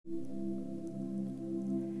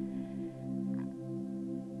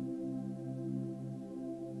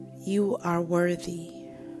You are worthy.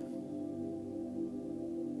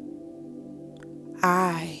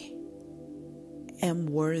 I am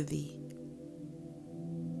worthy.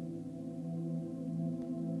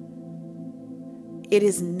 It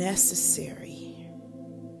is necessary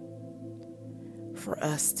for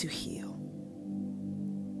us to heal,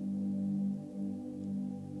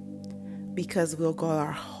 because we'll go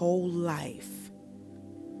our whole life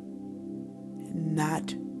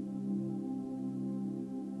not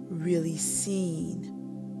really seeing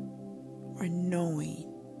or knowing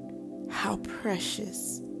how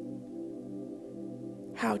precious,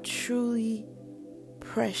 how truly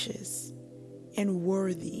precious and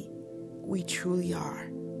worthy we truly are.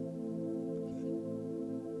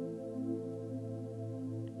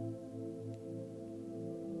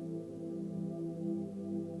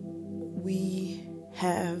 We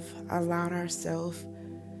have allowed ourselves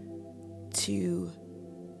to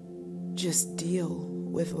just deal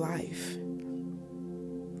with life,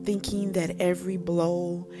 thinking that every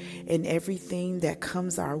blow and everything that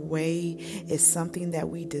comes our way is something that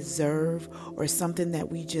we deserve or something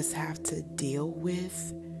that we just have to deal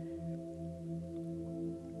with.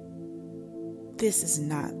 This is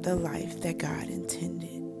not the life that God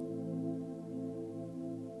intended.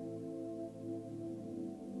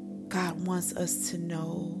 God wants us to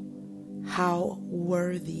know how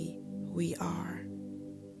worthy we are.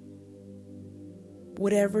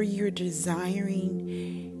 Whatever you're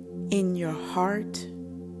desiring in your heart,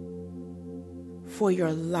 for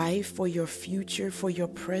your life, for your future, for your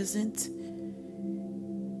present,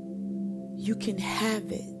 you can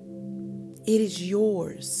have it. It is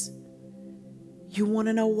yours. You want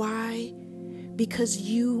to know why? Because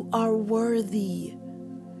you are worthy.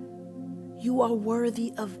 You are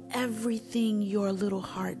worthy of everything your little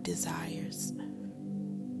heart desires.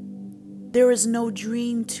 There is no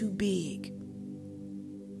dream too big.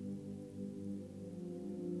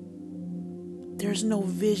 There's no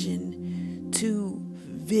vision too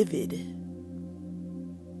vivid.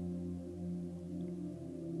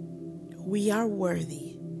 We are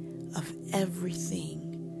worthy of everything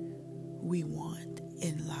we want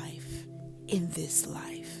in life, in this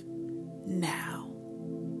life, now.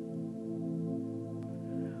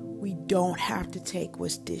 We don't have to take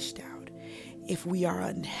what's dished out. If we are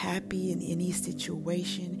unhappy in any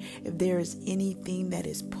situation, if there is anything that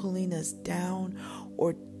is pulling us down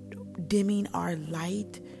or dimming our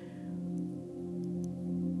light,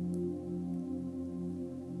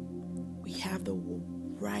 we have the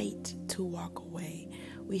right to walk away.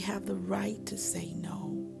 We have the right to say no.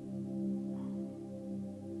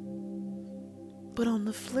 But on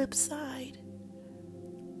the flip side,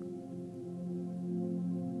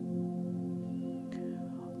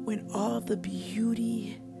 when all the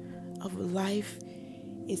beauty of life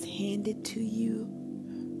is handed to you,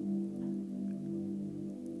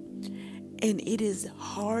 and it is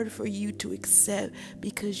hard for you to accept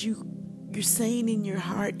because you're saying in your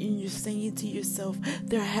heart and you're saying to yourself,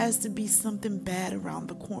 there has to be something bad around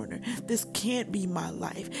the corner. This can't be my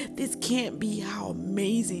life. This can't be how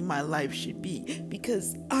amazing my life should be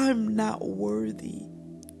because I'm not worthy.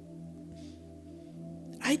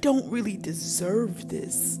 I don't really deserve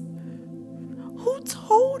this. Who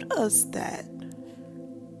told us that?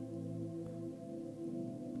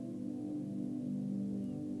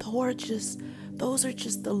 Those are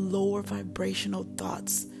just the lower vibrational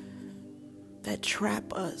thoughts that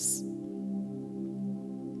trap us,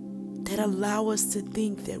 that allow us to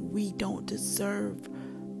think that we don't deserve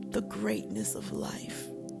the greatness of life,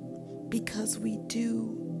 because we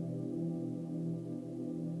do.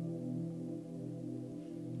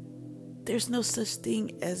 There's no such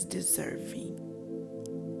thing as deserving,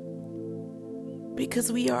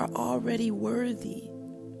 because we are already worthy.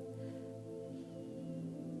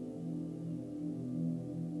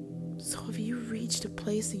 So if you reached a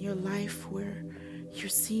place in your life where you're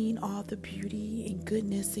seeing all the beauty and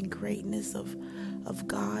goodness and greatness of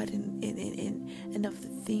God and of the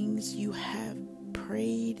things you have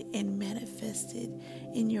prayed and manifested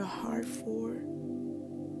in your heart for,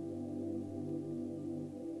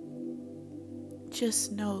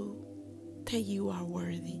 just know that you are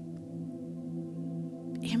worthy.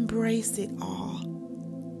 Embrace it all.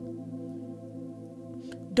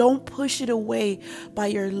 Don't push it away by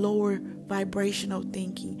your lower vibrational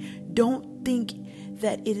thinking. Don't think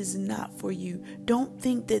that it is not for you. Don't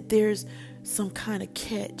think that there's some kind of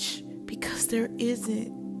catch, because there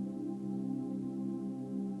isn't.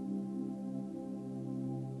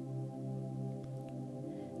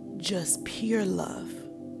 Just pure love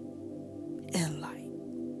and light.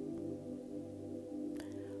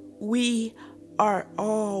 We are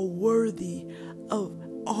all worthy of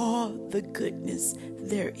all the goodness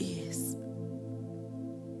there is.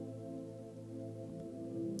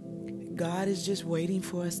 God is just waiting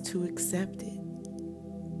for us to accept it,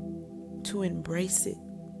 to embrace it,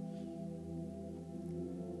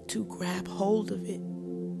 to grab hold of it.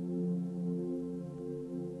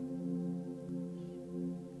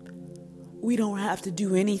 We don't have to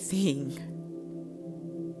do anything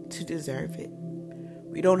to deserve it.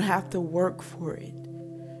 We don't have to work for it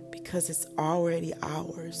because it's already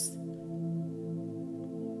ours.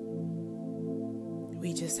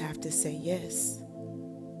 We just have to say yes.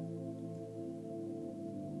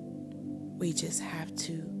 We just have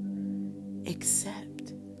to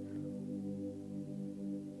accept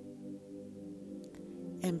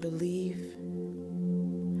and believe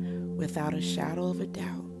without a shadow of a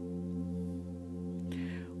doubt,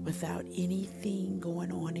 without anything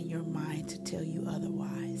going on in your mind to tell you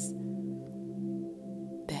otherwise,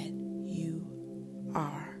 that you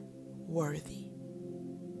are worthy.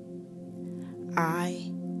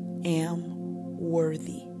 I am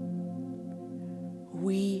worthy.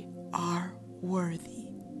 We are worthy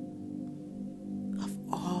of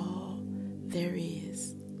all there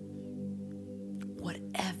is,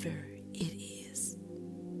 whatever it is.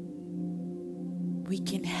 We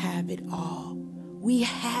can have it all. We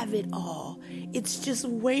have it all. It's just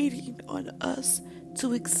waiting on us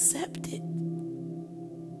to accept it.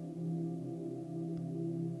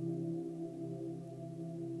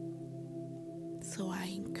 So I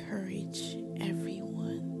encourage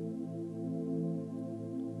everyone,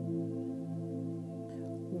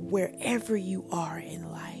 wherever you are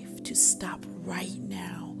in life, to stop right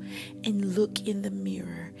now and look in the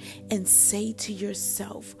mirror and say to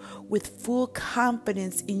yourself with full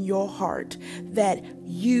confidence in your heart that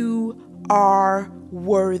you are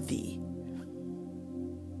worthy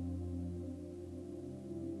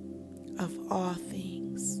of all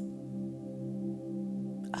things,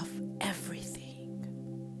 of everything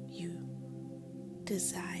you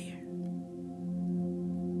desire.